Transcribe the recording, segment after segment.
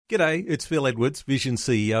G'day, it's Phil Edwards, Vision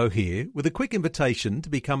CEO here, with a quick invitation to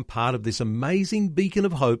become part of this amazing beacon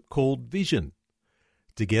of hope called Vision.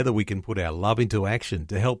 Together we can put our love into action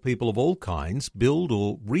to help people of all kinds build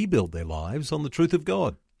or rebuild their lives on the truth of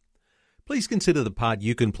God. Please consider the part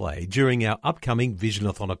you can play during our upcoming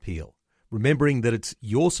Visionathon appeal, remembering that it's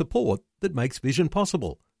your support that makes Vision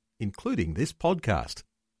possible, including this podcast.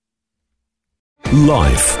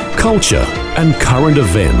 Life, culture, and current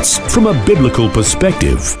events from a biblical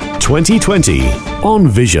perspective. 2020 on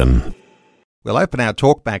Vision. We'll open our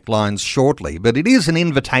talkback lines shortly, but it is an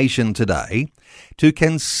invitation today to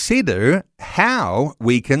consider how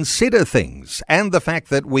we consider things and the fact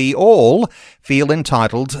that we all feel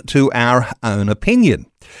entitled to our own opinion,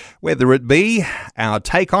 whether it be our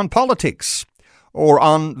take on politics, or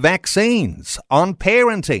on vaccines, on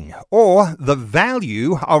parenting, or the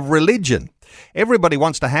value of religion. Everybody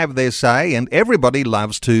wants to have their say and everybody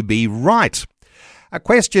loves to be right. A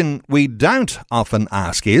question we don't often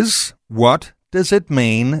ask is, what does it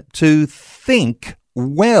mean to think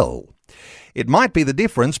well? It might be the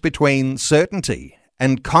difference between certainty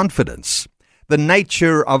and confidence, the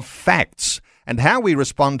nature of facts, and how we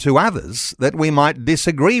respond to others that we might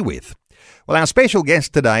disagree with. Well, our special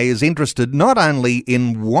guest today is interested not only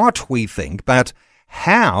in what we think, but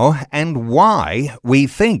how and why we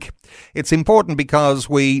think. It's important because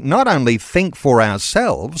we not only think for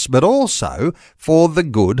ourselves, but also for the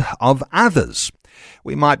good of others.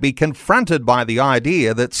 We might be confronted by the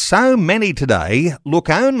idea that so many today look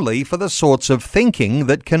only for the sorts of thinking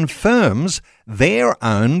that confirms their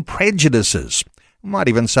own prejudices. We might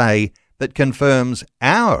even say that confirms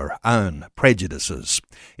our own prejudices.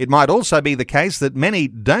 It might also be the case that many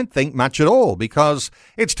don't think much at all because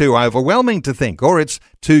it's too overwhelming to think or it's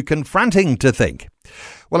too confronting to think.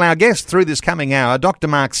 Well, our guest through this coming hour, Dr.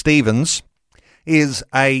 Mark Stevens, is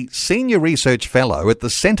a senior research fellow at the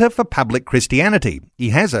Centre for Public Christianity. He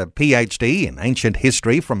has a PhD in ancient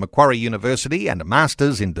history from Macquarie University and a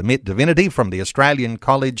master's in divinity from the Australian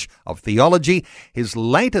College of Theology. His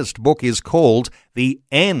latest book is called The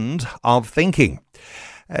End of Thinking.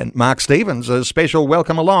 And Mark Stevens, a special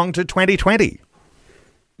welcome along to 2020.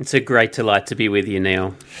 It's a great delight to be with you,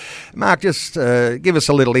 Neil. Mark, just give us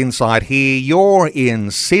a little insight here. You're in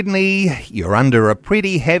Sydney. You're under a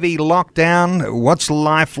pretty heavy lockdown. What's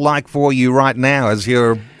life like for you right now as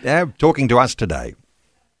you're talking to us today?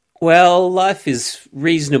 Well, life is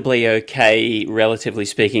reasonably okay, relatively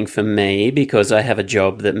speaking, for me, because I have a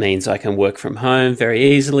job that means I can work from home very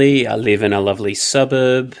easily. I live in a lovely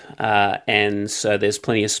suburb, and so there's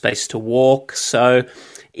plenty of space to walk. So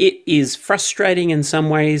it is frustrating in some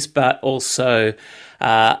ways, but also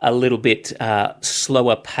a little bit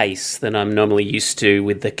slower pace than I'm normally used to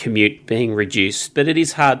with the commute being reduced. But it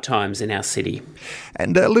is hard times in our city.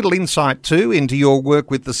 And a little insight too into your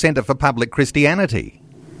work with the Centre for Public Christianity.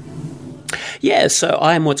 Yeah, so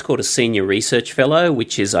I am what's called a senior research fellow,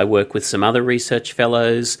 which is I work with some other research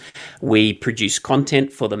fellows. We produce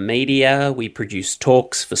content for the media. We produce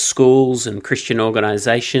talks for schools and Christian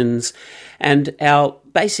organisations. And our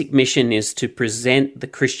basic mission is to present the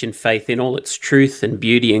Christian faith in all its truth and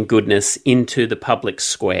beauty and goodness into the public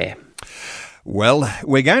square. Well,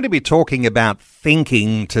 we're going to be talking about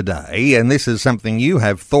thinking today, and this is something you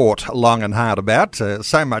have thought long and hard about,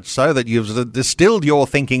 so much so that you've distilled your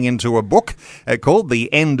thinking into a book called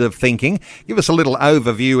The End of Thinking. Give us a little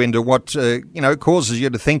overview into what causes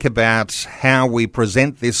you to think about how we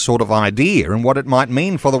present this sort of idea and what it might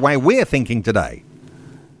mean for the way we're thinking today.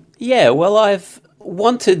 Yeah, well, I've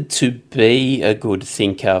wanted to be a good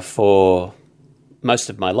thinker for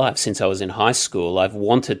most of my life. Since I was in high school, I've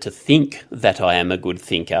wanted to think that I am a good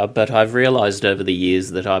thinker, but I've realised over the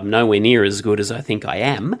years that I'm nowhere near as good as I think I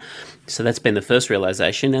am. So that's been the first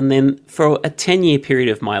realisation. And then for a 10-year period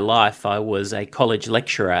of my life, I was a college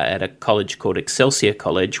lecturer at a college called Excelsior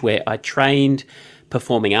College, where I trained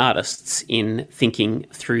performing artists in thinking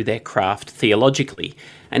through their craft theologically.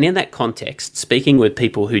 And in that context, speaking with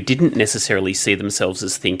people who didn't necessarily see themselves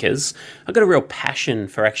as thinkers, I got a real passion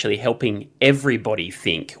for actually helping everybody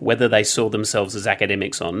think, whether they saw themselves as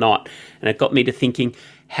academics or not. And it got me to thinking,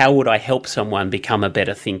 how would I help someone become a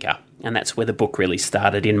better thinker? And that's where the book really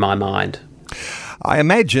started in my mind. I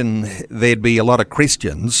imagine there'd be a lot of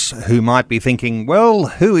Christians who might be thinking, well,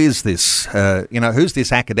 who is this? Who's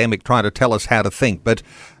this academic trying to tell us how to think? But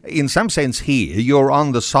in some sense here, you're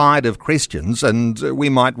on the side of Christians, and we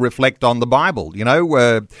might reflect on the Bible.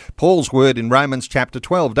 Paul's word in Romans chapter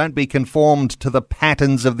 12, don't be conformed to the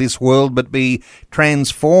patterns of this world, but be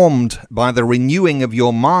transformed by the renewing of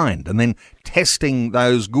your mind, and then testing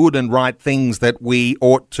those good and right things that we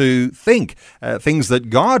ought to think, things that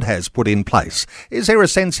God has put in place. Is there a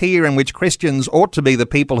sense here in which Christians ought to be the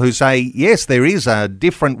people who say, yes, there is a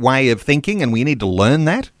different way of thinking and we need to learn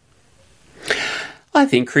that? I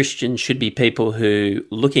think Christians should be people who,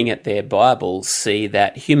 looking at their Bible, see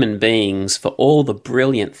that human beings, for all the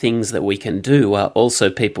brilliant things that we can do, are also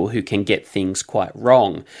people who can get things quite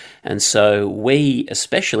wrong. And so we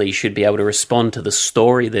especially should be able to respond to the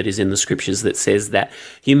story that is in the scriptures that says that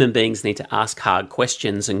human beings need to ask hard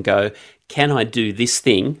questions and go, can I do this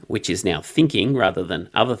thing, which is now thinking rather than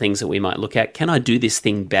other things that we might look at? Can I do this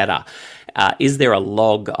thing better? Is there a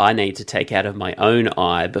log I need to take out of my own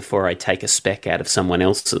eye before I take a speck out of someone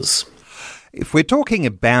else's? If we're talking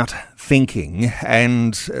about thinking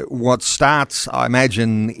and what starts, I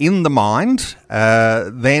imagine, in the mind,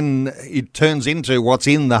 then it turns into what's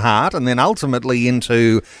in the heart and then ultimately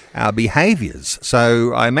into our behaviours.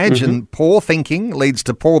 So I imagine poor thinking leads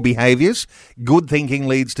to poor behaviours, good thinking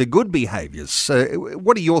leads to good behaviours.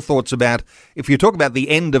 What are your thoughts about, if you talk about the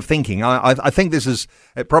end of thinking? I think this is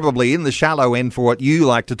probably in the shallow end for what you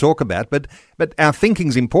like to talk about, but our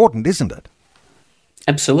thinking's important, isn't it?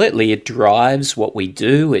 Absolutely. It drives what we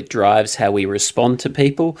do. It drives how we respond to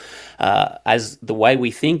people. As the way we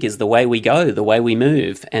think is the way we go, the way we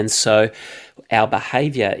move. And so our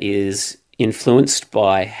behaviour is influenced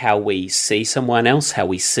by how we see someone else, how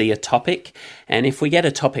we see a topic. And if we get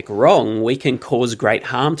a topic wrong, we can cause great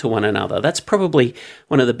harm to one another. That's probably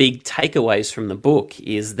one of the big takeaways from the book,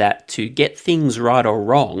 is that to get things right or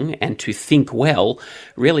wrong and to think well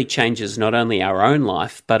really changes not only our own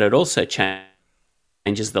life, but it also changes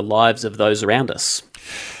the lives of those around us.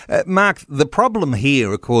 Mark, the problem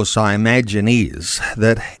here, of course, I imagine, is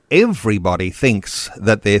that everybody thinks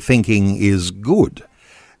that their thinking is good,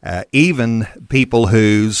 even people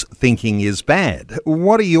whose thinking is bad.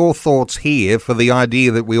 What are your thoughts here for the idea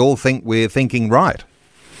that we all think we're thinking right?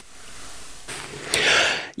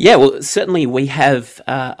 Yeah, well, certainly we have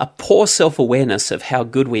a poor self-awareness of how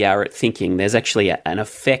good we are at thinking. There's actually an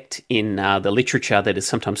effect in the literature that is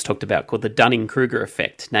sometimes talked about called the Dunning-Kruger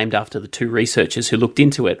effect, named after the two researchers who looked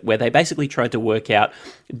into it, where they basically tried to work out,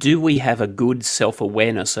 do we have a good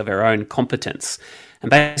self-awareness of our own competence? And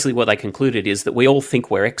basically what they concluded is that we all think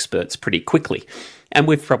we're experts pretty quickly. And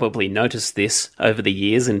we've probably noticed this over the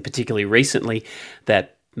years, and particularly recently,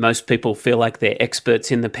 that most people feel like they're experts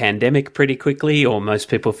in the pandemic pretty quickly, or most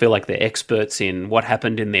people feel like they're experts in what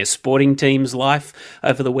happened in their sporting team's life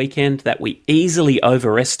over the weekend, that we easily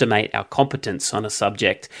overestimate our competence on a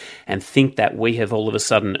subject and think that we have all of a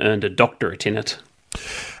sudden earned a doctorate in it.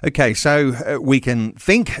 Okay, so we can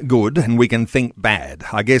think good and we can think bad.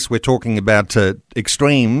 I guess we're talking about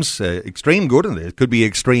extremes, extreme good, and there could be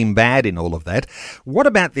extreme bad in all of that. What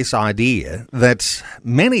about this idea that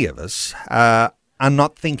many of us are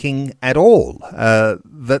not thinking at all?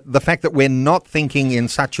 The fact that we're not thinking in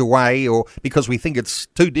such a way, or because we think it's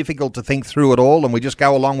too difficult to think through it all and we just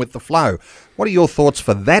go along with the flow. What are your thoughts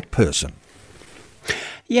for that person?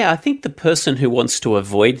 Yeah, I think the person who wants to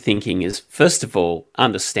avoid thinking is, first of all,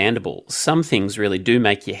 understandable. Some things really do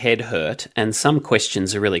make your head hurt, and some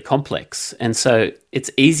questions are really complex. And so it's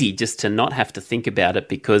easy just to not have to think about it,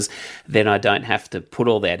 because then I don't have to put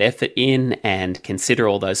all that effort in and consider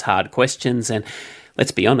all those hard questions. And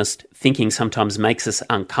let's be honest, thinking sometimes makes us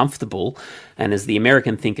uncomfortable. And as the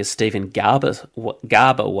American thinker Stephen Garber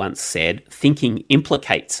once said, thinking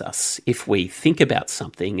implicates us. If we think about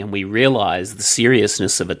something and we realize the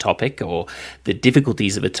seriousness of a topic or the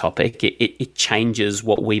difficulties of a topic, it changes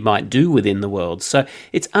what we might do within the world. So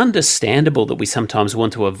it's understandable that we sometimes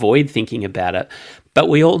want to avoid thinking about it. But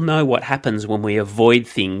we all know what happens when we avoid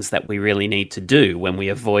things that we really need to do, when we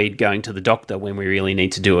avoid going to the doctor when we really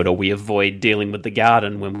need to do it, or we avoid dealing with the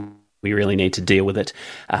garden when we really need to deal with it.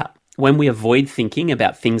 When we avoid thinking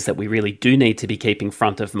about things that we really do need to be keeping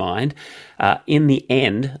front of mind, in the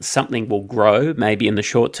end, something will grow, maybe in the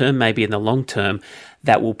short term, maybe in the long term,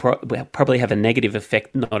 that will probably have a negative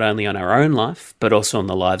effect not only on our own life, but also on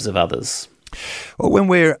the lives of others. Well, when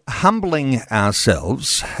we're humbling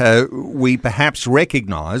ourselves, we perhaps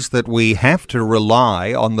recognise that we have to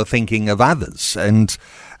rely on the thinking of others. And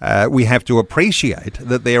we have to appreciate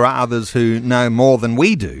that there are others who know more than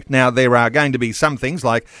we do. Now, there are going to be some things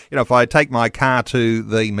like, if I take my car to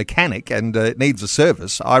the mechanic and it needs a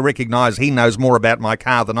service, I recognise he knows more about my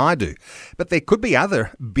car than I do. But there could be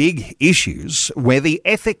other big issues where the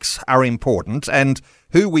ethics are important, and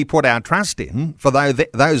who we put our trust in for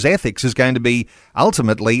those ethics is going to be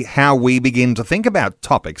ultimately how we begin to think about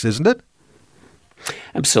topics, isn't it?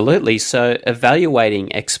 Absolutely. So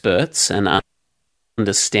evaluating experts and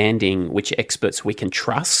understanding which experts we can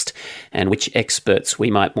trust and which experts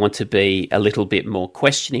we might want to be a little bit more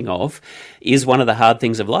questioning of is one of the hard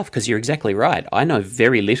things of life, because you're exactly right. I know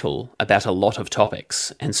very little about a lot of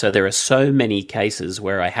topics, and so there are so many cases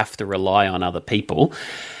where I have to rely on other people.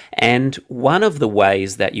 And one of the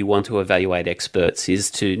ways that you want to evaluate experts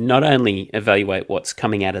is to not only evaluate what's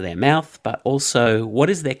coming out of their mouth, but also what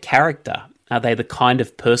is their character. Are they the kind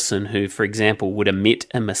of person who, for example, would admit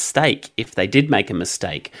a mistake if they did make a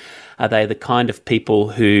mistake? Are they the kind of people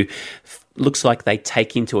who looks like they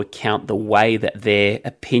take into account the way that their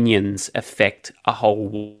opinions affect a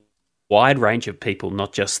whole wide range of people,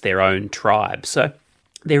 not just their own tribe? So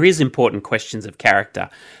there is important questions of character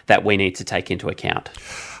that we need to take into account.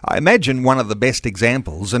 I imagine one of the best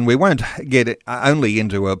examples, and we won't get only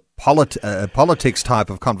into a politics type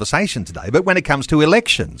of conversation today, but when it comes to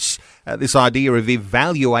elections, this idea of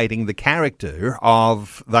evaluating the character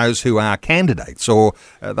of those who are candidates, or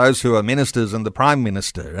those who are ministers and the Prime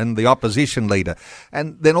Minister and the opposition leader,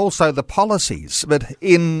 and then also the policies. But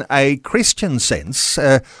in a Christian sense,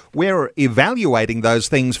 we're evaluating those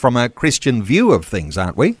things from a Christian view of things,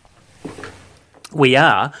 aren't we? We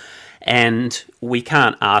are. And we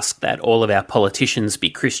can't ask that all of our politicians be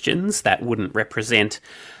Christians. That wouldn't represent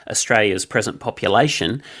Australia's present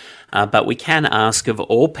population. But we can ask of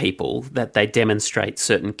all people that they demonstrate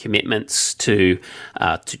certain commitments to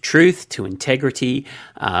truth, to integrity,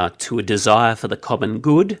 to a desire for the common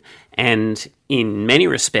good. And in many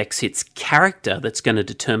respects, it's character that's going to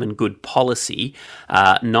determine good policy,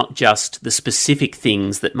 not just the specific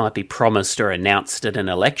things that might be promised or announced at an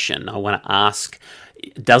election. I want to ask,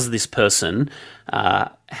 does this person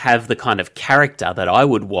have the kind of character that I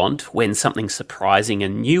would want when something surprising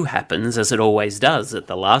and new happens, as it always does? At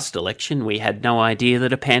the last election, we had no idea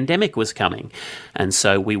that a pandemic was coming. And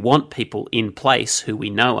so we want people in place who we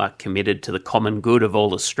know are committed to the common good of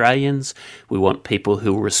all Australians. We want people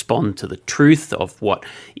who respond to the truth of what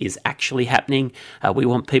is actually happening. We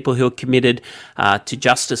want people who are committed to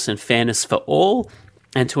justice and fairness for all,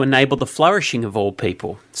 and to enable the flourishing of all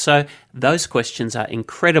people. So those questions are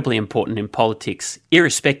incredibly important in politics,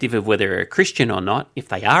 irrespective of whether they're a Christian or not. If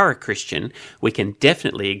they are a Christian, we can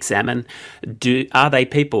definitely examine, are they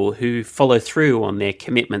people who follow through on their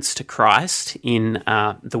commitments to Christ in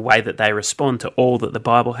the way that they respond to all that the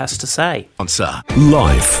Bible has to say.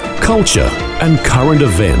 Life, culture and current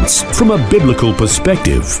events from a biblical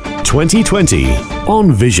perspective. 2020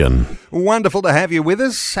 on Vision. Wonderful to have you with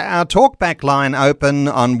us. Our talkback line open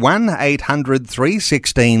on 1-800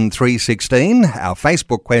 316 316. Our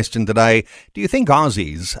Facebook question today: do you think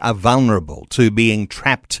Aussies are vulnerable to being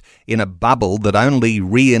trapped in a bubble that only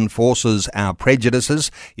reinforces our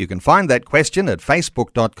prejudices? You can find that question at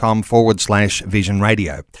facebook.com/Vision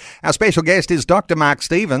Radio. Our special guest is Dr. Mark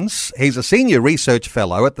Stevens. He's a senior research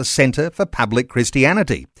fellow at the Centre for Public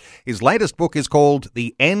Christianity. His latest book is called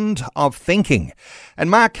The End of Thinking.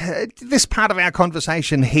 And Mark, this part of our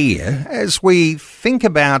conversation here, as we think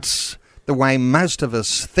about the way most of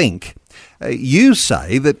us think, you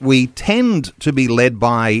say that we tend to be led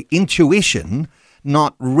by intuition,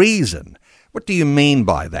 not reason. What do you mean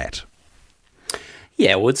by that?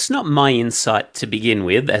 Yeah, well, it's not my insight to begin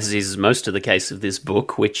with, as is most of the case of this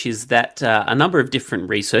book, which is that a number of different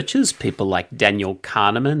researchers, people like Daniel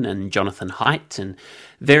Kahneman and Jonathan Haidt and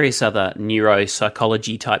various other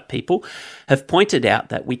neuropsychology type people, have pointed out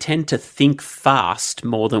that we tend to think fast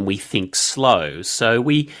more than we think slow. So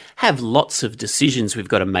we have lots of decisions we've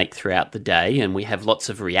got to make throughout the day, and we have lots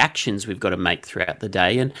of reactions we've got to make throughout the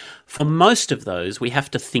day. And for most of those, we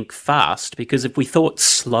have to think fast, because if we thought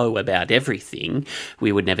slow about everything,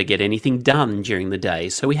 we would never get anything done during the day.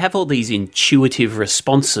 So we have all these intuitive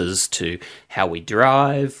responses to how we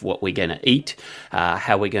drive, what we're going to eat,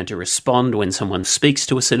 how we're going to respond when someone speaks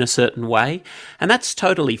to us in a certain way. And that's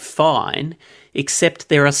totally fine, except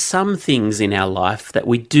there are some things in our life that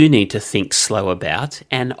we do need to think slow about,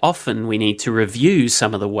 and often we need to review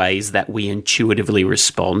some of the ways that we intuitively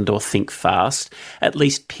respond or think fast, at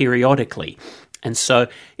least periodically. And so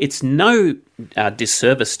it's no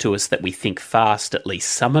disservice to us that we think fast at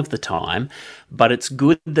least some of the time, but it's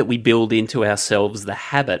good that we build into ourselves the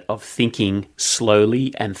habit of thinking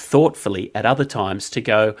slowly and thoughtfully at other times to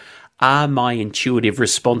go, are my intuitive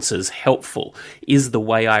responses helpful? Is the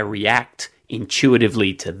way I react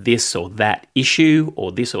intuitively to this or that issue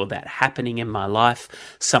or this or that happening in my life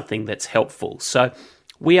something that's helpful? So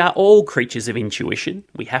we are all creatures of intuition,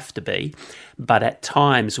 we have to be, but at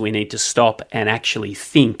times we need to stop and actually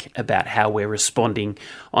think about how we're responding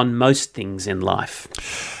on most things in life.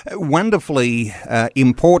 Wonderfully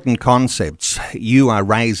important concepts you are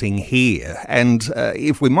raising here. And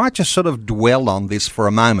if we might just sort of dwell on this for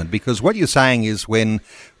a moment, because what you're saying is when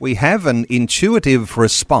we have an intuitive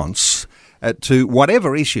response to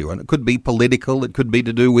whatever issue, and it could be political, it could be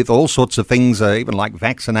to do with all sorts of things, even like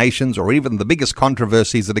vaccinations or even the biggest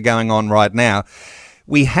controversies that are going on right now,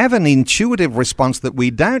 we have an intuitive response that we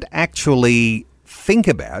don't actually think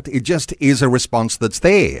about. It just is a response that's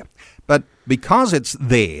there. But because it's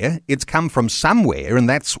there, it's come from somewhere, and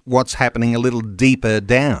that's what's happening a little deeper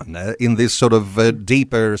down in this sort of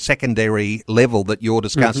deeper secondary level that you're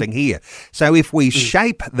discussing here. So if we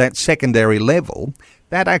shape that secondary level,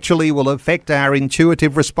 that actually will affect our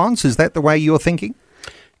intuitive response. Is that the way you're thinking?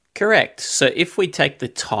 Correct. So if we take the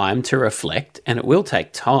time to reflect, and it will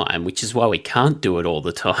take time, which is why we can't do it all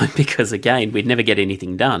the time, because again, we'd never get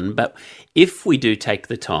anything done. But if we do take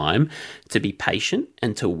the time to be patient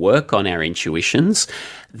and to work on our intuitions,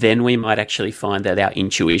 then we might actually find that our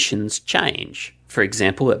intuitions change. For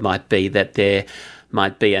example, it might be that there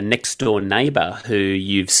might be a next door neighbour who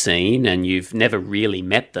you've seen and you've never really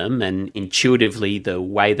met them, and intuitively the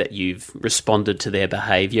way that you've responded to their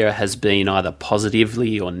behaviour has been either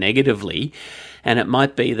positively or negatively. And it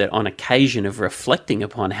might be that on occasion of reflecting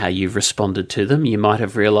upon how you've responded to them, you might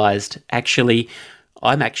have realised, actually,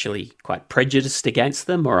 I'm actually quite prejudiced against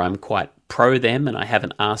them, or I'm quite pro them and I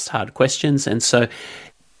haven't asked hard questions. And so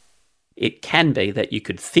it can be that you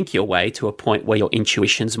could think your way to a point where your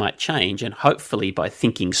intuitions might change, and hopefully by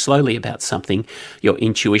thinking slowly about something, your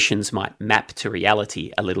intuitions might map to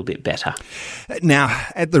reality a little bit better. Now,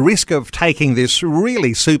 at the risk of taking this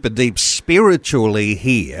really super deep spiritually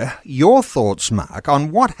here, your thoughts, Mark,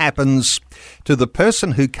 on what happens to the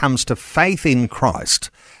person who comes to faith in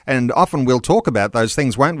Christ. And often we'll talk about those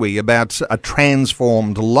things, won't we, about a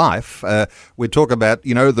transformed life. We talk about,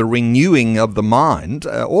 the renewing of the mind.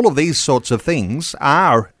 All of these sorts of things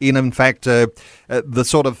are, in fact, the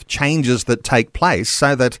sort of changes that take place,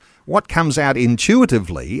 so that what comes out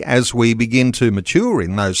intuitively as we begin to mature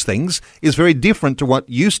in those things is very different to what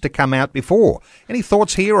used to come out before. Any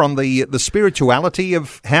thoughts here on the spirituality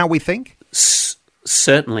of how we think?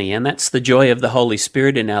 Certainly, and that's the joy of the Holy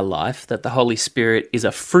Spirit in our life, that the Holy Spirit is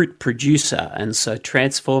a fruit producer, and so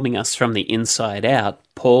transforming us from the inside out.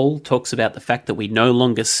 Paul talks about the fact that we no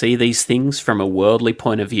longer see these things from a worldly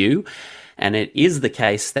point of view, and it is the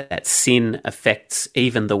case that sin affects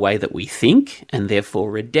even the way that we think, and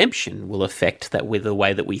therefore redemption will affect that with the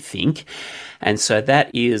way that we think. And so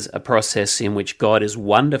that is a process in which God is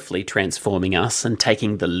wonderfully transforming us and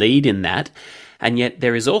taking the lead in that. And yet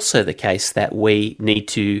there is also the case that we need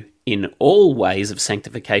to, in all ways of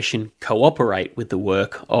sanctification, cooperate with the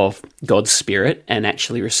work of God's Spirit and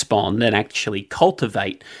actually respond and actually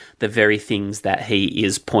cultivate the very things that He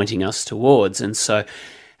is pointing us towards. And so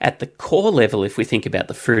at the core level, if we think about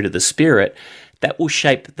the fruit of the Spirit, that will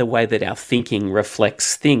shape the way that our thinking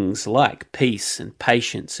reflects things like peace and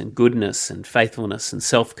patience and goodness and faithfulness and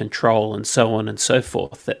self-control and so on and so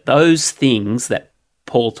forth. That those things that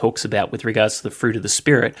Paul talks about with regards to the fruit of the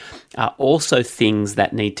Spirit are also things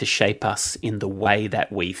that need to shape us in the way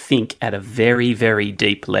that we think at a very, very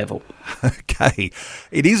deep level. Okay.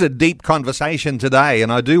 It is a deep conversation today,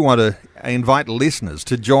 and I do want to invite listeners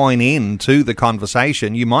to join in to the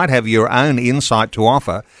conversation. You might have your own insight to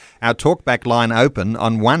offer. Our talkback line open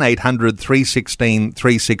on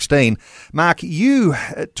 1-800-316-316. Mark, you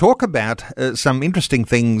talk about some interesting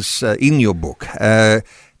things in your book.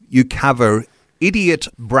 You cover idiot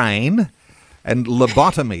brain and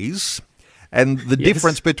lobotomies and the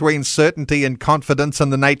difference between certainty and confidence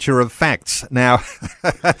and the nature of facts. Now,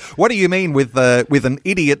 what do you mean with an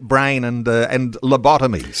idiot brain and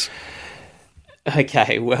lobotomies?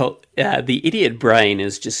 Okay, well, the idiot brain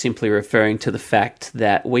is just simply referring to the fact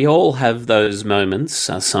that we all have those moments.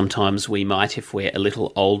 Sometimes we might, if we're a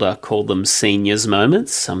little older, call them seniors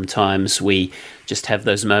moments. Sometimes we just have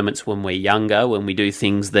those moments when we're younger, when we do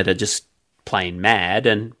things that are just plain mad,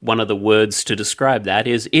 and one of the words to describe that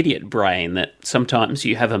is idiot brain, that sometimes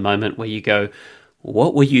you have a moment where you go,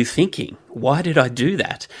 what were you thinking? Why did I do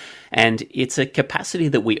that? And it's a capacity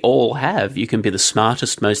that we all have. You can be the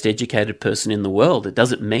smartest, most educated person in the world. It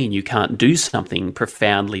doesn't mean you can't do something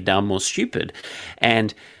profoundly dumb or stupid.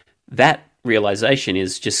 And that realization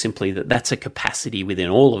is just simply that that's a capacity within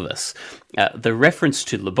all of us. The reference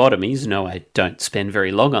to lobotomies, no, I don't spend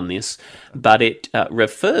very long on this, but it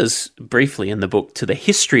refers briefly in the book to the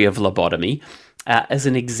history of lobotomy as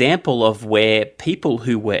an example of where people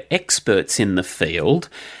who were experts in the field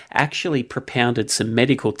actually propounded some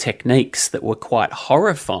medical techniques that were quite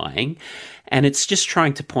horrifying. And it's just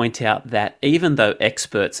trying to point out that even though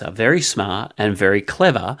experts are very smart and very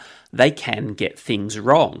clever, they can get things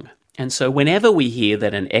wrong. And so whenever we hear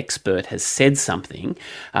that an expert has said something,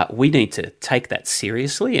 we need to take that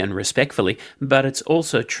seriously and respectfully, but it's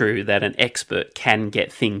also true that an expert can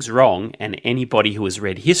get things wrong, and anybody who has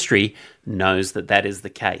read history knows that that is the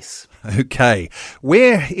case. Okay.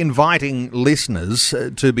 We're inviting listeners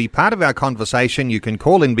to be part of our conversation. You can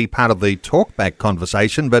call in, be part of the talkback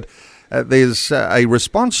conversation, but there's a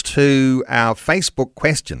response to our Facebook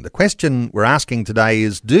question. The question we're asking today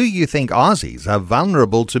is, do you think Aussies are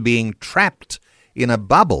vulnerable to being trapped in a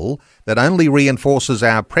bubble that only reinforces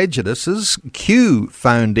our prejudices? Q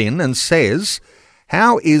phoned in and says,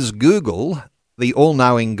 how is Google, the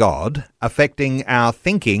all-knowing God, affecting our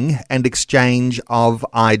thinking and exchange of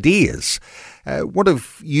ideas? What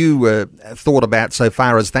have you thought about so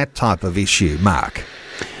far as that type of issue, Mark?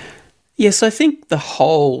 Yes, I think the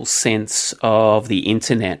whole sense of the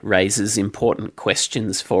internet raises important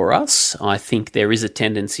questions for us. I think there is a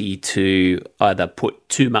tendency to either put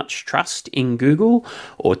too much trust in Google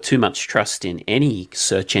or too much trust in any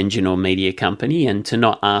search engine or media company, and to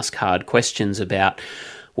not ask hard questions about,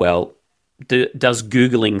 well, does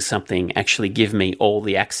Googling something actually give me all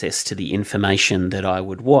the access to the information that I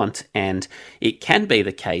would want? And it can be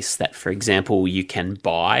the case that, for example, you can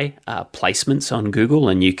buy placements on Google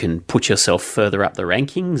and you can put yourself further up the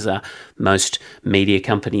rankings. Most media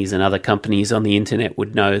companies and other companies on the internet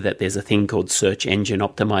would know that there's a thing called search engine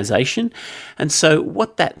optimization. And so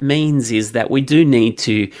what that means is that we do need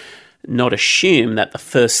to not assume that the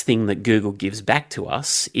first thing that Google gives back to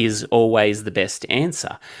us is always the best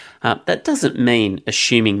answer. That doesn't mean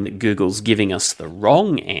assuming that Google's giving us the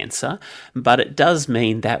wrong answer, but it does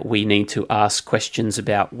mean that we need to ask questions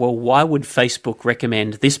about, well, why would Facebook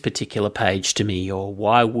recommend this particular page to me? Or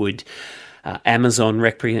why would Amazon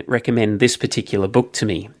recommend this particular book to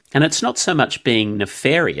me? And it's not so much being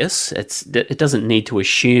nefarious, it doesn't need to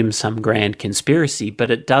assume some grand conspiracy,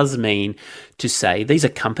 but it does mean to say these are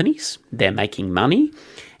companies, they're making money,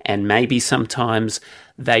 and maybe sometimes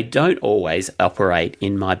they don't always operate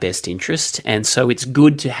in my best interest. And so it's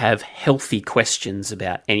good to have healthy questions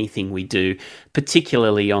about anything we do,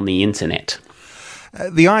 particularly on the internet.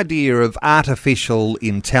 The idea of artificial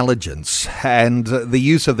intelligence and the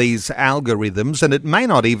use of these algorithms, and it may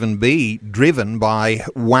not even be driven by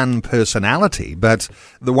one personality, but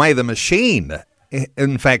the way the machine,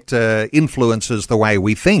 in fact, influences the way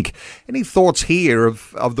we think. Any thoughts here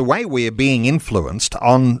of the way we're being influenced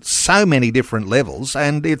on so many different levels,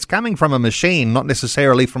 and it's coming from a machine, not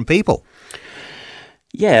necessarily from people?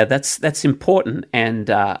 Yeah, that's important, and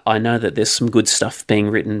I know that there's some good stuff being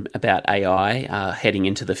written about AI heading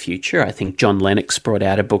into the future. I think John Lennox brought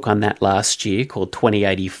out a book on that last year called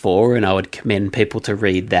 2084, and I would commend people to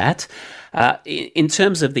read that. In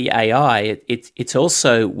terms of the AI, it's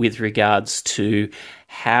also with regards to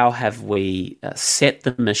how have we set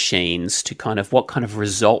the machines to what kind of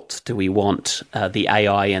result do we want the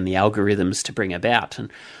AI and the algorithms to bring about.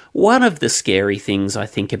 And one of the scary things I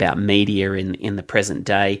think about media in the present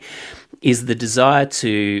day is the desire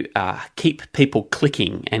to keep people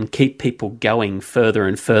clicking and keep people going further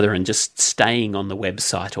and further and just staying on the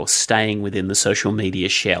website or staying within the social media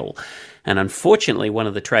shell. And unfortunately, one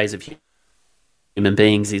of the traits of human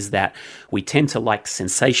beings is that we tend to like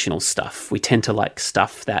sensational stuff. We tend to like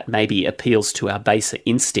stuff that maybe appeals to our baser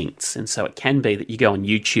instincts. And so it can be that you go on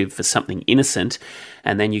YouTube for something innocent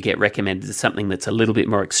and then you get recommended something that's a little bit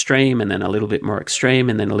more extreme and then a little bit more extreme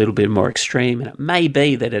and then a little bit more extreme. And it may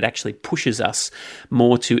be that it actually pushes us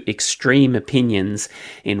more to extreme opinions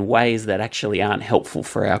in ways that actually aren't helpful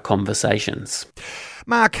for our conversations.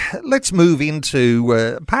 Mark, let's move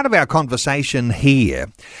into part of our conversation here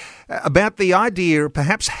about the idea,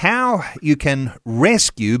 perhaps how you can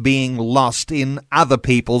rescue being lost in other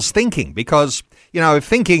people's thinking. Because, if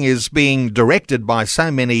thinking is being directed by so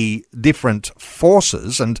many different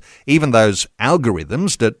forces, and even those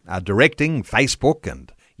algorithms that are directing Facebook and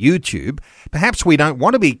YouTube, perhaps we don't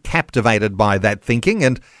want to be captivated by that thinking.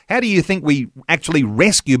 And how do you think we actually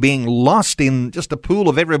rescue being lost in just a pool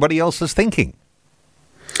of everybody else's thinking?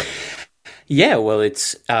 Yeah, well,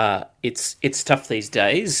 it's tough these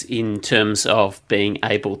days in terms of being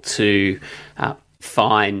able to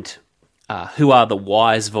find who are the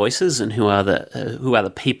wise voices and who are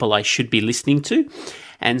the people I should be listening to.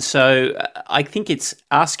 And so I think it's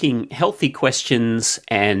asking healthy questions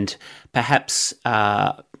and perhaps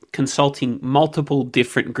consulting multiple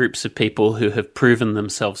different groups of people who have proven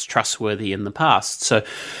themselves trustworthy in the past. So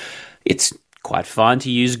it's quite fine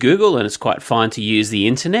to use Google and it's quite fine to use the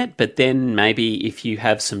internet, but then maybe if you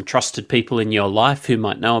have some trusted people in your life who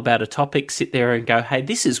might know about a topic, sit there and go, hey,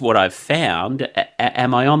 this is what I've found.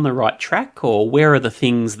 Am I on the right track, or what are the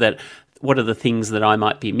things that I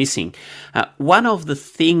might be missing? One of the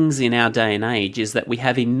things in our day and age is that we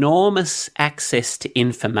have enormous access to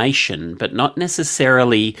information, but not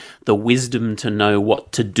necessarily the wisdom to know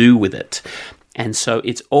what to do with it. And so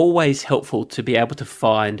it's always helpful to be able to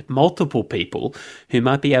find multiple people who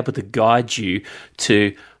might be able to guide you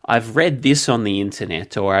to, I've read this on the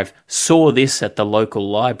internet, or I've saw this at the local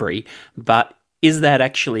library, but is that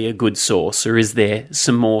actually a good source, or is there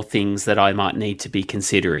some more things that I might need to be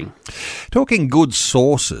considering? Talking good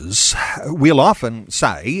sources, we'll often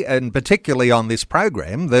say, and particularly on this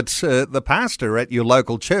program, that the pastor at your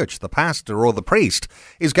local church, the pastor or the priest,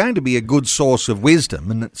 is going to be a good source of wisdom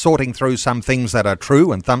and sorting through some things that are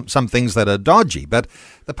true and some things that are dodgy. But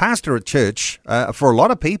the pastor at church, for a lot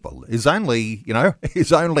of people, is only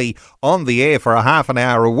on the air for a half an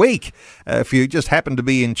hour a week. If you just happen to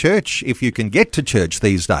be in church, if you can get to church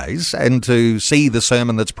these days and to see the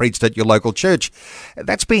sermon that's preached at your local church,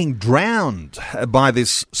 that's being drowned by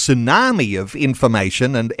this tsunami of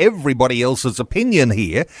information and everybody else's opinion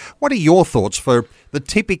here. What are your thoughts for the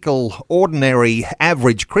typical, ordinary,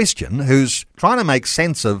 average Christian who's trying to make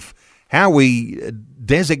sense of how we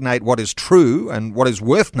designate what is true and what is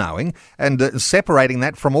worth knowing, and separating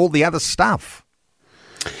that from all the other stuff?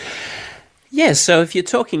 Yeah, so if you're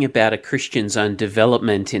talking about a Christian's own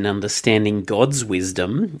development in understanding God's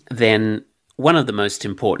wisdom, then one of the most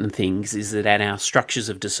important things is that at our structures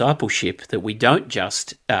of discipleship, that we don't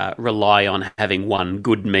just rely on having one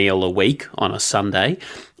good meal a week on a Sunday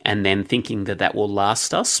and then thinking that that will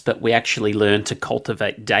last us, but we actually learn to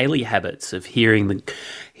cultivate daily habits of hearing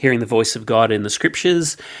the voice of God in the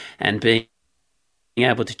Scriptures and being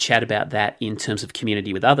able to chat about that in terms of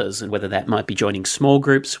community with others, and whether that might be joining small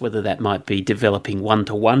groups, whether that might be developing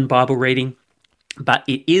one-to-one Bible reading. But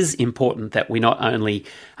it is important that we not only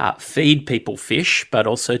feed people fish, but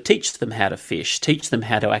also teach them how to fish, teach them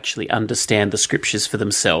how to actually understand the Scriptures for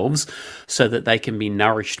themselves so that they can be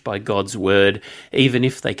nourished by God's Word, even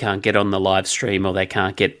if they can't get on the live stream or they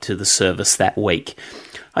can't get to the service that week.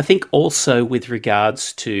 I think also with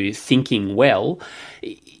regards to thinking well,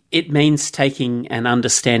 it means taking an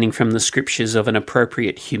understanding from the Scriptures of an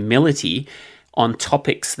appropriate humility on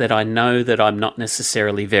topics that I know that I'm not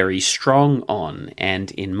necessarily very strong on.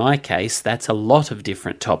 And in my case, that's a lot of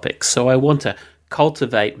different topics. So I want to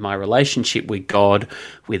cultivate my relationship with God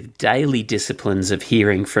with daily disciplines of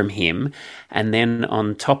hearing from Him. And then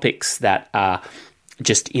on topics that are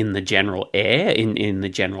just in the general air, in the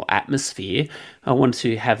general atmosphere, I want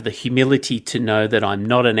to have the humility to know that I'm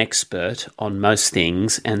not an expert on most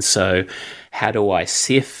things. And so how do I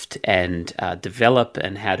sift and develop,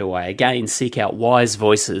 and how do I, again, seek out wise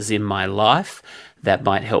voices in my life that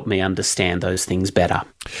might help me understand those things better?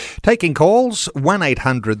 Taking calls,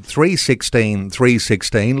 1-800 316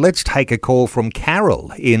 316. Let's take a call from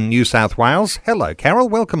Carol in New South Wales. Hello, Carol.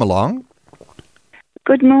 Welcome along.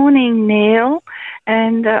 Good morning, Neil.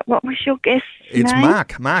 And what was your guest's name? It's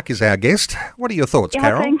Mark. Mark is our guest. What are your thoughts,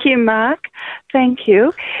 Carol? Thank you, Mark. Thank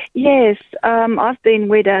you. Yes, I've been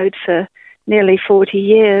widowed for nearly 40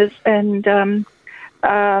 years, and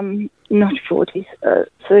not 40,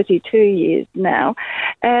 32 years now.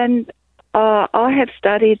 And I have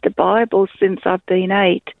studied the Bible since I've been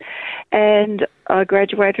 8, and I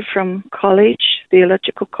graduated from college,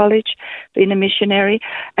 theological college, being a missionary,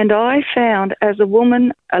 and I found, as a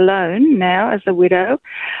woman alone now, as a widow,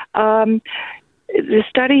 the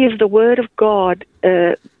study of the Word of God,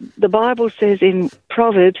 the Bible says in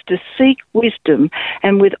Proverbs to seek wisdom,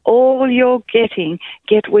 and with all you're getting,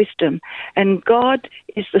 get wisdom. And God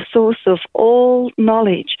is the source of all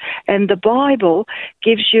knowledge, and the Bible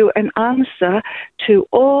gives you an answer to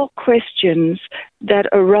all questions that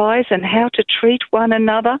arise, and how to treat one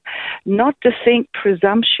another, not to think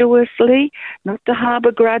presumptuously, not to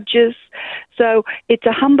harbour grudges. So it's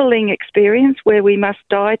a humbling experience where we must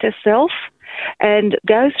die to self and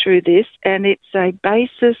go through this, and it's a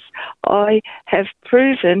basis. I have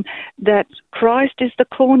proven that Christ is the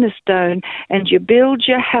cornerstone, and you build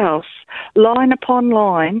your house line upon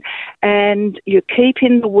line, and you keep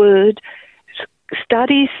in the Word,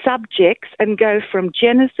 study subjects and go from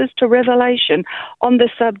Genesis to Revelation on the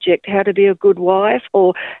subject, how to be a good wife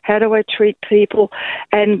or how do I treat people.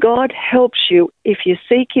 And God helps you if you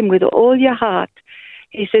seek him with all your heart.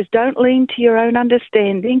 He says, don't lean to your own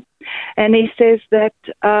understanding. And he says that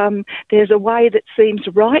there's a way that seems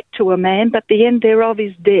right to a man, but the end thereof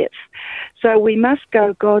is death. So we must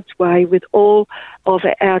go God's way with all of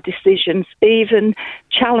our decisions, even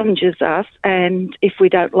challenges us, and if we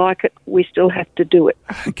don't like it, we still have to do it.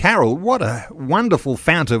 Carol, what a wonderful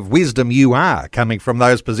fount of wisdom you are coming from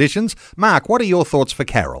those positions. Mark, what are your thoughts for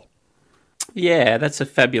Carol? Yeah, that's a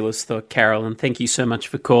fabulous thought, Carol, and thank you so much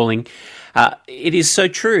for calling. It is so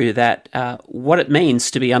true that what it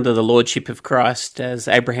means to be under the lordship of Christ, as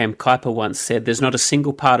Abraham Kuyper once said, there's not a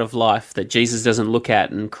single part of life that Jesus doesn't look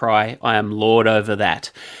at and cry, I am Lord over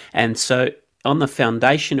that. And so on the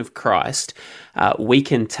foundation of Christ, we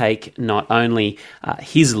can take not only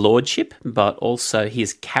his lordship, but also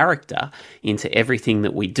his character into everything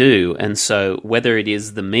that we do. And so whether it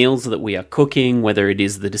is the meals that we are cooking, whether it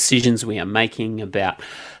is the decisions we are making about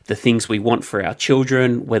the things we want for our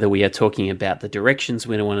children, whether we are talking about the directions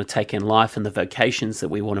we want to take in life and the vocations that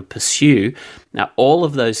we want to pursue. Now, all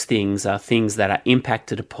of those things are things that are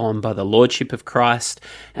impacted upon by the lordship of Christ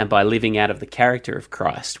and by living out of the character of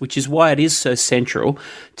Christ, which is why it is so central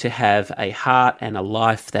to have a heart and a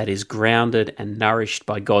life that is grounded and nourished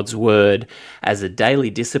by God's word as a daily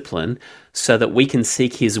discipline, so that we can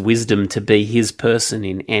seek his wisdom to be his person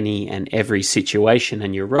in any and every situation.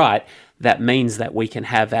 And you're right, that means that we can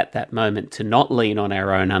have at that moment to not lean on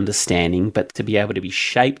our own understanding, but to be able to be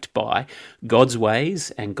shaped by God's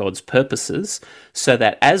ways and God's purposes, so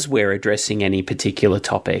that as we're addressing any particular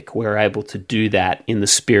topic, we're able to do that in the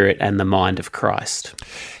spirit and the mind of Christ.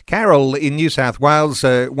 Carol in New South Wales,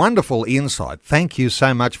 wonderful insight. Thank you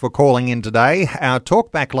so much for calling in today. Our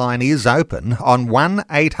talkback line is open on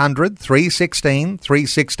 1-800 316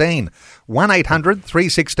 316. 1-800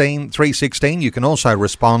 316 316. You can also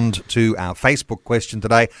respond to our Facebook question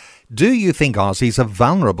today. Do you think Aussies are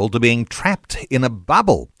vulnerable to being trapped in a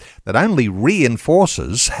bubble that only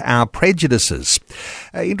reinforces our prejudices?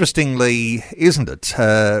 Interestingly, isn't it?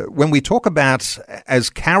 When we talk about, as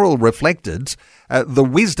Carol reflected, the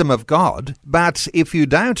wisdom of God, but if you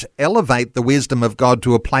don't elevate the wisdom of God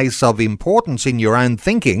to a place of importance in your own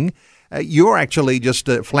thinking, you're actually just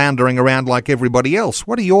floundering around like everybody else.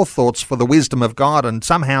 What are your thoughts for the wisdom of God and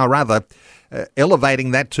somehow or other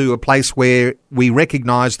elevating that to a place where we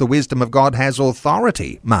recognise the wisdom of God has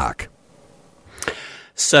authority, Mark?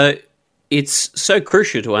 So it's so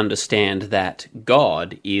crucial to understand that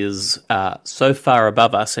God is so far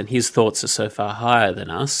above us and his thoughts are so far higher than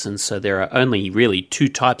us. And so there are only really two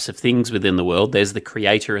types of things within the world. There's the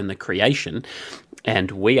creator and the creation.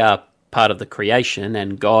 And we are part of the creation,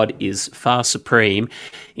 and God is far supreme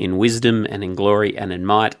in wisdom and in glory and in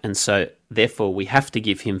might. And so therefore we have to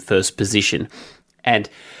give him first position. And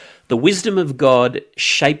the wisdom of God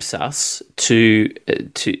shapes us to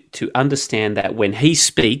understand that when he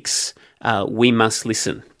speaks, we must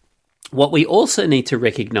listen. What we also need to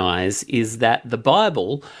recognize is that the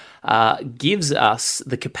Bible gives us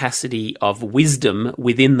the capacity of wisdom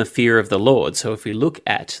within the fear of the Lord. So if we look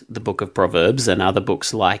at the book of Proverbs and other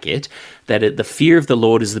books like it, the fear of the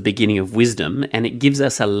Lord is the beginning of wisdom, and it gives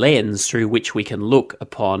us a lens through which we can look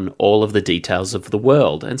upon all of the details of the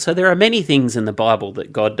world. And so there are many things in the Bible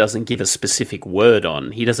that God doesn't give a specific word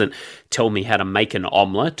on. He doesn't tell me how to make an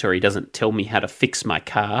omelette, or he doesn't tell me how to fix my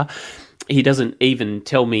car. He doesn't even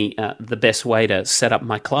tell me the best way to set up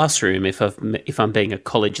my classroom if I'm being a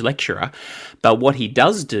college lecturer. But what he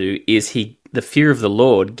does do is the fear of the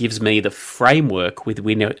Lord gives me the framework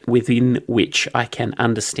within which I can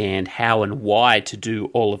understand how and why to do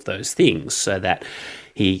all of those things, so that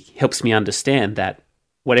he helps me understand that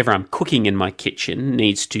whatever I'm cooking in my kitchen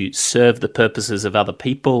needs to serve the purposes of other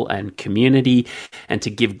people and community, and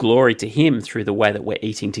to give glory to him through the way that we're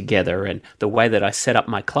eating together. And the way that I set up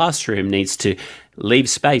my classroom needs to leave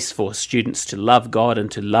space for students to love God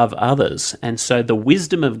and to love others. And so the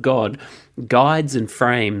wisdom of God guides and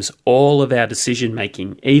frames all of our decision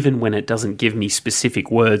making, even when it doesn't give me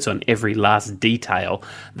specific words on every last detail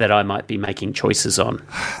that I might be making choices on.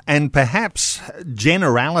 And perhaps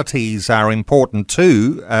generalities are important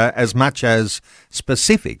too, as much as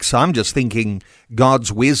specifics. I'm just thinking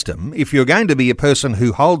God's wisdom. If you're going to be a person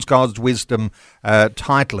who holds God's wisdom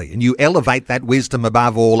tightly and you elevate that wisdom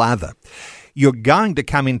above all other, you're going to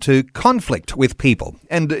come into conflict with people.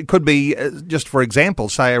 And it could be, just for example,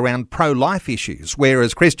 say around pro-life issues, where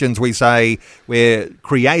as Christians we say we're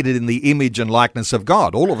created in the image and likeness of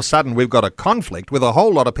God. All of a sudden we've got a conflict with a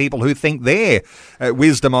whole lot of people who think their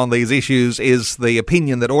wisdom on these issues is the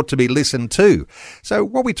opinion that ought to be listened to. So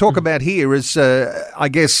what we talk about here is, I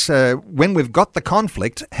guess, when we've got the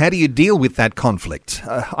conflict, how do you deal with that conflict?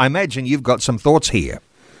 I imagine you've got some thoughts here.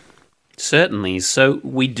 Certainly. So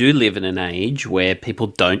we do live in an age where people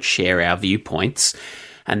don't share our viewpoints,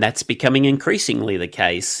 and that's becoming increasingly the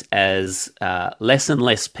case as less and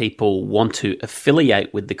less people want to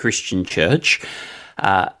affiliate with the Christian church.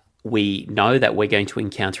 We know that we're going to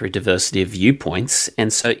encounter a diversity of viewpoints,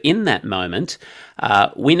 and so in that moment,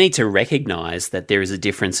 we need to recognise that there is a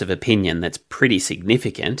difference of opinion that's pretty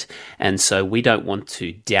significant, and so we don't want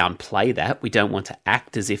to downplay that. We don't want to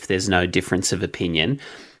act as if there's no difference of opinion.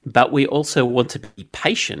 But we also want to be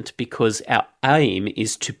patient because our aim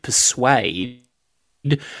is to persuade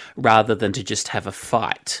rather than to just have a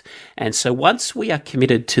fight. And so once we are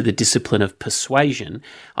committed to the discipline of persuasion,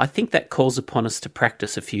 I think that calls upon us to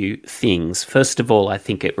practice a few things. First of all, I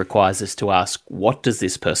think it requires us to ask, what does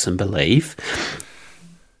this person believe?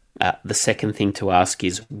 The second thing to ask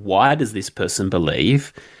is, why does this person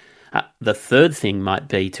believe? The third thing might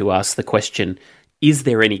be to ask the question, is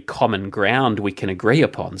there any common ground we can agree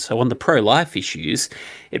upon? So on the pro-life issues,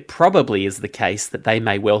 it probably is the case that they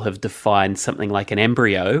may well have defined something like an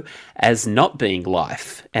embryo as not being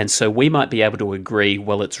life. And so we might be able to agree,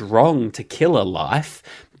 well, it's wrong to kill a life,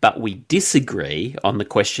 but we disagree on the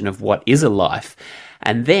question of what is a life.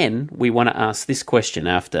 And then we want to ask this question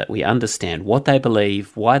after we understand what they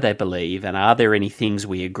believe, why they believe, and are there any things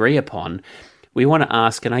we agree upon? We want to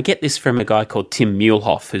ask, and I get this from a guy called Tim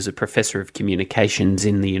Muehlhoff, who's a professor of communications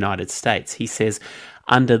in the United States. He says,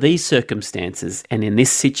 under these circumstances and in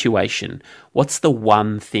this situation, what's the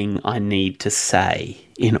one thing I need to say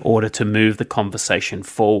in order to move the conversation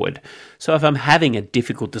forward? So if I'm having a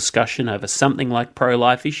difficult discussion over something like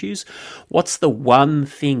pro-life issues, what's the one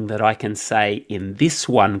thing that I can say in this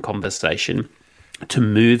one conversation to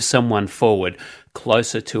move someone forward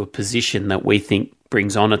closer to a position that we think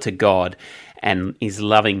brings honour to God and is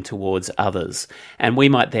loving towards others? And we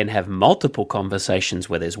might then have multiple conversations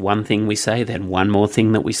where there's one thing we say, then one more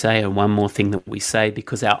thing that we say, and one more thing that we say,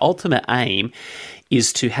 because our ultimate aim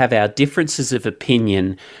is to have our differences of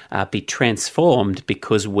opinion be transformed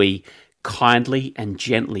because we kindly and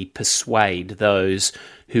gently persuade those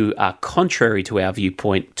who are contrary to our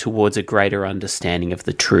viewpoint towards a greater understanding of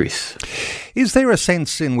the truth. Is there a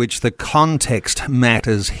sense in which the context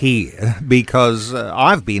matters here? Because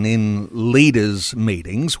I've been in leaders'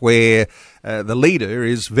 meetings where the leader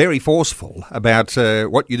is very forceful about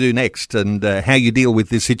what you do next and how you deal with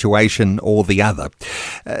this situation or the other.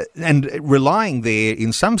 And relying there,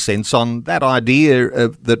 in some sense, on that idea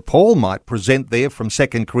that Paul might present there from 2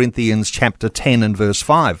 Corinthians chapter 10 and verse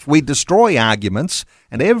 5. We destroy arguments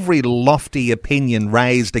and every lofty opinion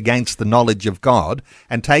raised against the knowledge of God,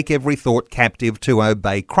 and take every thought captive to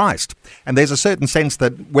obey Christ. And there's a certain sense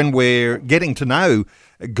that when we're getting to know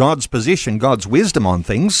God's position, God's wisdom on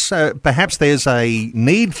things, perhaps there's a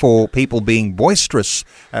need for people being boisterous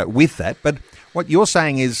with that. But what you're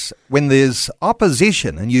saying is when there's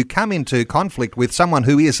opposition and you come into conflict with someone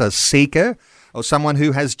who is a seeker or someone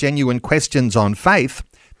who has genuine questions on faith,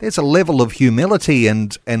 there's a level of humility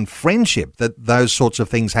and friendship that those sorts of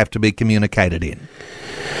things have to be communicated in.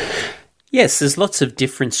 Yes, there's lots of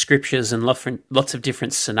different scriptures and lots of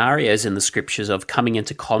different scenarios in the scriptures of coming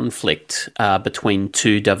into conflict between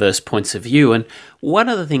two diverse points of view. And one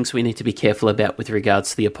of the things we need to be careful about with regards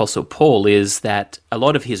to the Apostle Paul is that a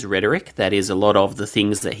lot of his rhetoric, that is, a lot of the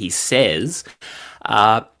things that he says,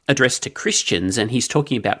 are addressed to Christians, and he's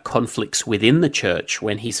talking about conflicts within the church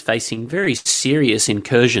when he's facing very serious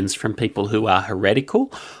incursions from people who are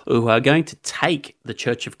heretical, who are going to take the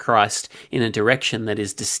Church of Christ in a direction that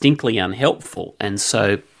is distinctly unhelpful. And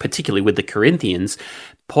so, particularly with the Corinthians,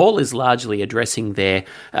 Paul is largely addressing there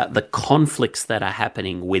the conflicts that are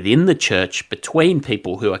happening within the church between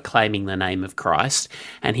people who are claiming the name of Christ,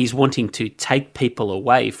 and he's wanting to take people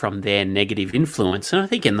away from their negative influence. And I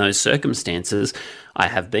think in those circumstances, I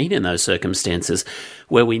have been in those circumstances,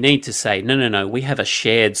 where we need to say, no, we have a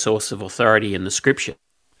shared source of authority in the Scriptures,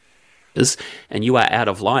 and you are out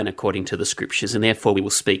of line according to the Scriptures, and therefore we will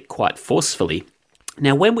speak quite forcefully.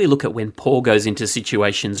 Now, when we look at when Paul goes into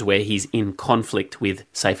situations where he's in conflict with,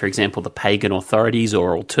 say, for example, the pagan authorities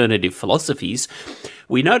or alternative philosophies,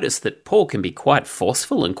 we notice that Paul can be quite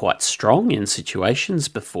forceful and quite strong in situations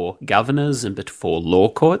before governors and before law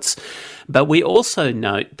courts. But we also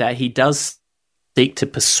note that he does seek to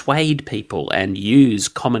persuade people and use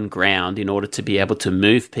common ground in order to be able to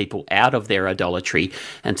move people out of their idolatry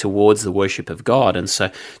and towards the worship of God. And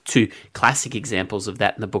so two classic examples of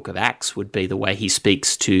that in the book of Acts would be the way he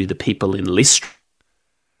speaks to the people in Lystra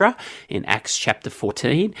in Acts chapter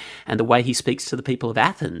 14, and the way he speaks to the people of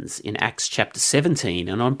Athens in Acts chapter 17.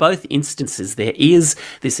 And on both instances, there is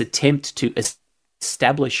this attempt to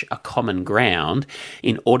establish a common ground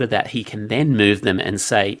in order that he can then move them and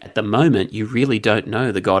say, at the moment, you really don't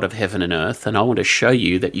know the God of heaven and earth, and I want to show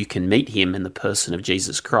you that you can meet him in the person of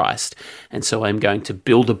Jesus Christ. And so I'm going to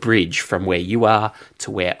build a bridge from where you are to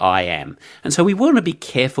where I am. And so we want to be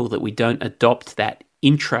careful that we don't adopt that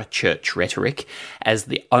intra-church rhetoric as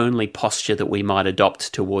the only posture that we might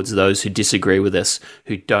adopt towards those who disagree with us,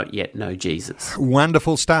 who don't yet know Jesus.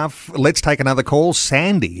 Wonderful stuff. Let's take another call.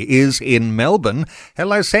 Sandy is in Melbourne.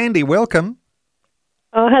 Hello, Sandy. Welcome.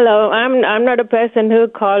 Oh, hello. I'm not a person who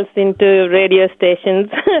calls into radio stations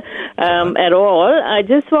at all. I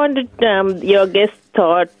just wanted your guest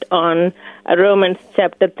thought on Romans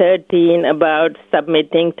chapter 13 about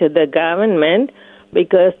submitting to the government,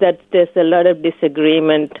 because there's a lot of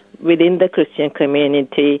disagreement within the Christian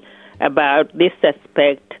community about this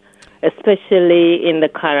aspect, especially in the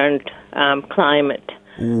current climate.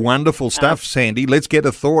 Wonderful stuff, Sandy. Let's get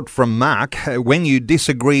a thought from Mark. When you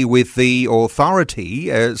disagree with the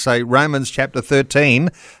authority, say Romans chapter 13,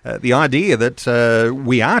 the idea that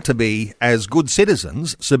we are to be, as good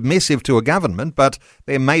citizens, submissive to a government, but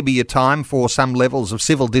there may be a time for some levels of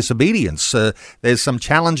civil disobedience. There's some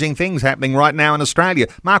challenging things happening right now in Australia.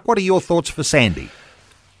 Mark, what are your thoughts for Sandy?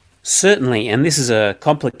 Certainly, and this is a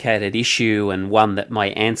complicated issue and one that my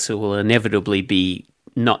answer will inevitably be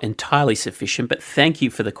not entirely sufficient, but thank you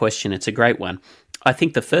for the question. It's a great one. I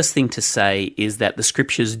think the first thing to say is that the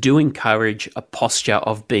scriptures do encourage a posture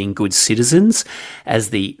of being good citizens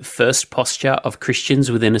as the first posture of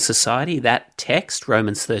Christians within a society. That text,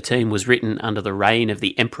 Romans 13, was written under the reign of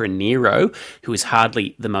the Emperor Nero, who is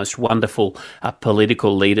hardly the most wonderful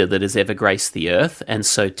political leader that has ever graced the earth. And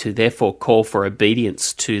so to therefore call for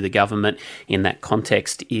obedience to the government in that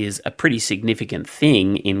context is a pretty significant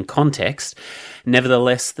thing in context.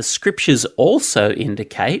 Nevertheless, the scriptures also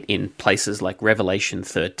indicate in places like Revelation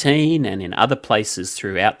 13 and in other places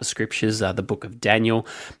throughout the scriptures, the book of Daniel,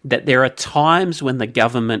 that there are times when the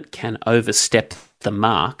government can overstep the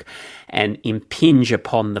mark and impinge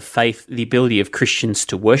upon the faith, the ability of Christians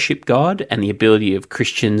to worship God and the ability of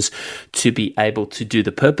Christians to be able to do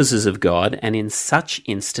the purposes of God. And in such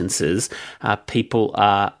instances, people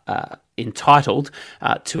are entitled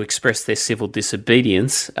to express their civil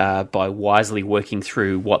disobedience by wisely working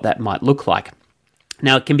through what that might look like.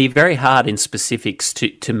 Now, it can be very hard in specifics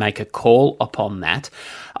to make a call upon that.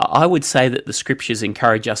 I would say that the scriptures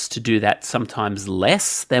encourage us to do that sometimes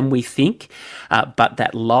less than we think, but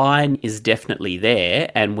that line is definitely there,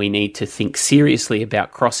 and we need to think seriously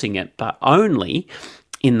about crossing it, but only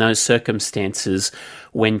in those circumstances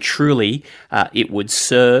when truly it would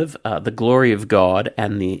serve the glory of God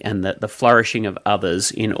and the flourishing of others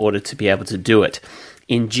in order to be able to do it.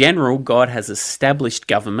 In general, God has established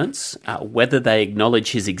governments, whether they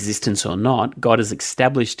acknowledge his existence or not. God has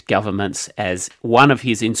established governments as one of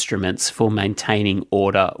his instruments for maintaining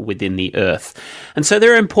order within the earth. And so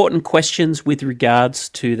there are important questions with regards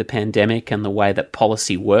to the pandemic and the way that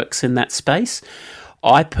policy works in that space.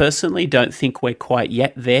 I personally don't think we're quite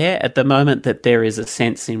yet there at the moment, that there is a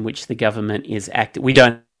sense in which the government is acting. We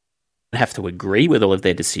don't have to agree with all of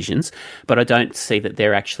their decisions, but I don't see that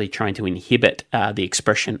they're actually trying to inhibit the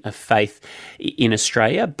expression of faith in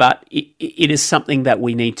Australia. But it is something that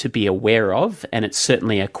we need to be aware of, and it's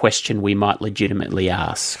certainly a question we might legitimately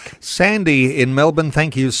ask. Sandy in Melbourne,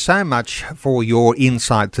 thank you so much for your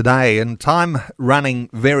insight today, and time running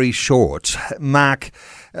very short. Mark,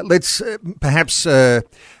 let's perhaps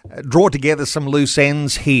draw together some loose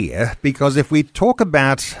ends here, because if we talk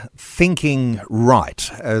about thinking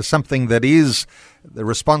right, something that is the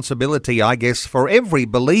responsibility, I guess, for every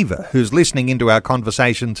believer who's listening into our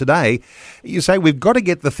conversation today, you say we've got to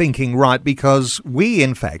get the thinking right because we,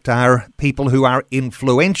 in fact, are people who are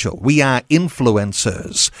influential. We are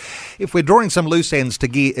influencers. If we're drawing some loose ends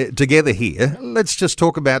together here, let's just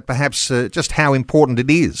talk about perhaps just how important it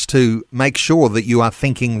is to make sure that you are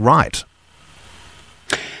thinking right.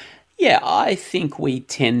 Yeah, I think we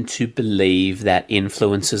tend to believe that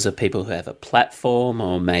influencers are people who have a platform,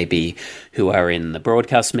 or maybe who are in the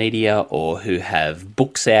broadcast media, or who have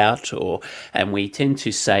books out, and we tend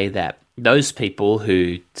to say that those people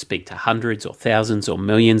who speak to hundreds or thousands or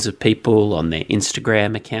millions of people on their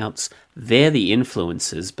Instagram accounts, they're the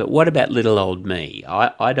influencers. But what about little old me?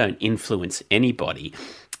 I don't influence anybody.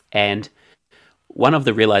 And one of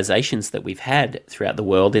the realizations that we've had throughout the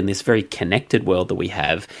world in this very connected world that we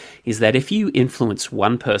have is that if you influence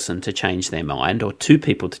one person to change their mind or two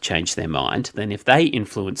people to change their mind, then if they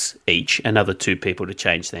influence each another two people to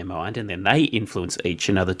change their mind, and then they influence each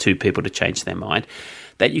another two people to change their mind,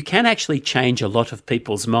 that you can actually change a lot of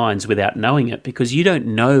people's minds without knowing it, because you don't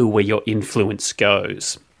know where your influence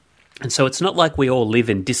goes. And so it's not like we all live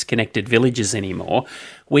in disconnected villages anymore.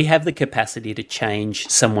 We have the capacity to change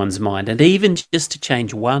someone's mind, and even just to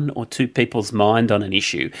change one or two people's mind on an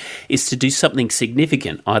issue is to do something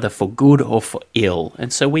significant, either for good or for ill.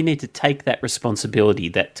 And so we need to take that responsibility,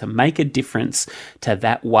 that to make a difference to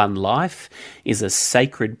that one life is a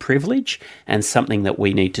sacred privilege and something that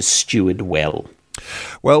we need to steward well.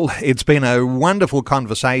 Well, it's been a wonderful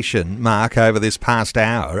conversation, Mark, over this past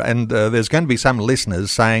hour, and there's going to be some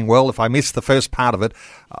listeners saying, well, if I missed the first part of it,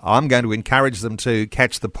 I'm going to encourage them to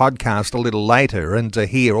catch the podcast a little later and to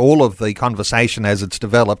hear all of the conversation as it's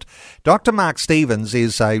developed. Dr. Mark Stevens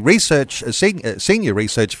is a senior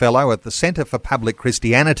research fellow at the Centre for Public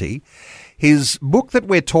Christianity. His book that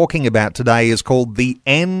we're talking about today is called The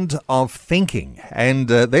End of Thinking, and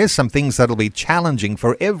there's some things that'll be challenging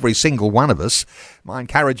for every single one of us. My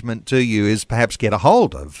encouragement to you is perhaps get a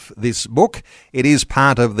hold of this book. It is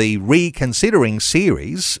part of the Reconsidering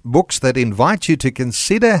series, books that invite you to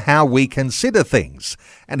consider how we consider things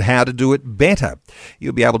and how to do it better.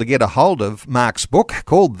 You'll be able to get a hold of Mark's book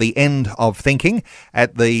called The End of Thinking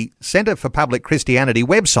at the Centre for Public Christianity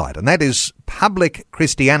website, and that is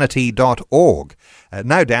publicchristianity.org.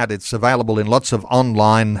 No doubt it's available in lots of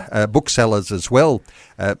online booksellers as well.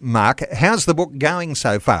 Mark, how's the book going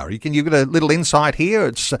so far? You get a little insight here.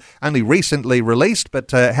 It's only recently released,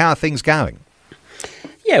 but how are things going?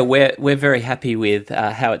 Yeah, we're very happy with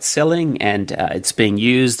how it's selling, and it's being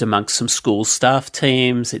used amongst some school staff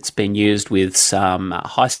teams. It's been used with some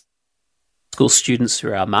high school students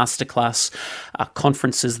through our masterclass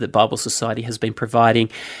conferences that Bible Society has been providing,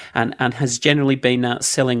 and has generally been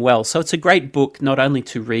selling well. So it's a great book, not only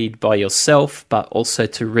to read by yourself, but also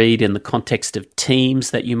to read in the context of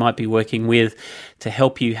teams that you might be working with, to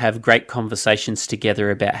help you have great conversations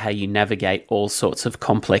together about how you navigate all sorts of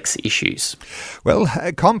complex issues. Well,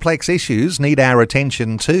 complex issues need our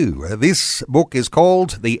attention too. This book is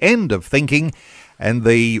called The End of Thinking, and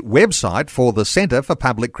the website for the Centre for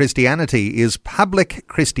Public Christianity is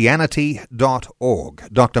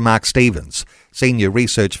publicchristianity.org. Dr. Mark Stevens, Senior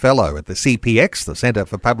Research Fellow at the CPX, the Centre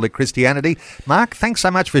for Public Christianity. Mark, thanks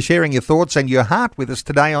so much for sharing your thoughts and your heart with us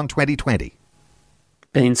today on 2020.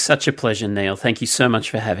 Been such a pleasure, Neil. Thank you so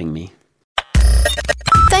much for having me.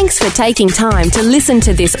 Thanks for taking time to listen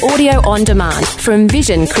to this audio on demand from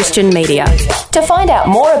Vision Christian Media. To find out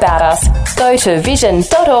more about us, go to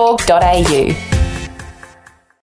vision.org.au.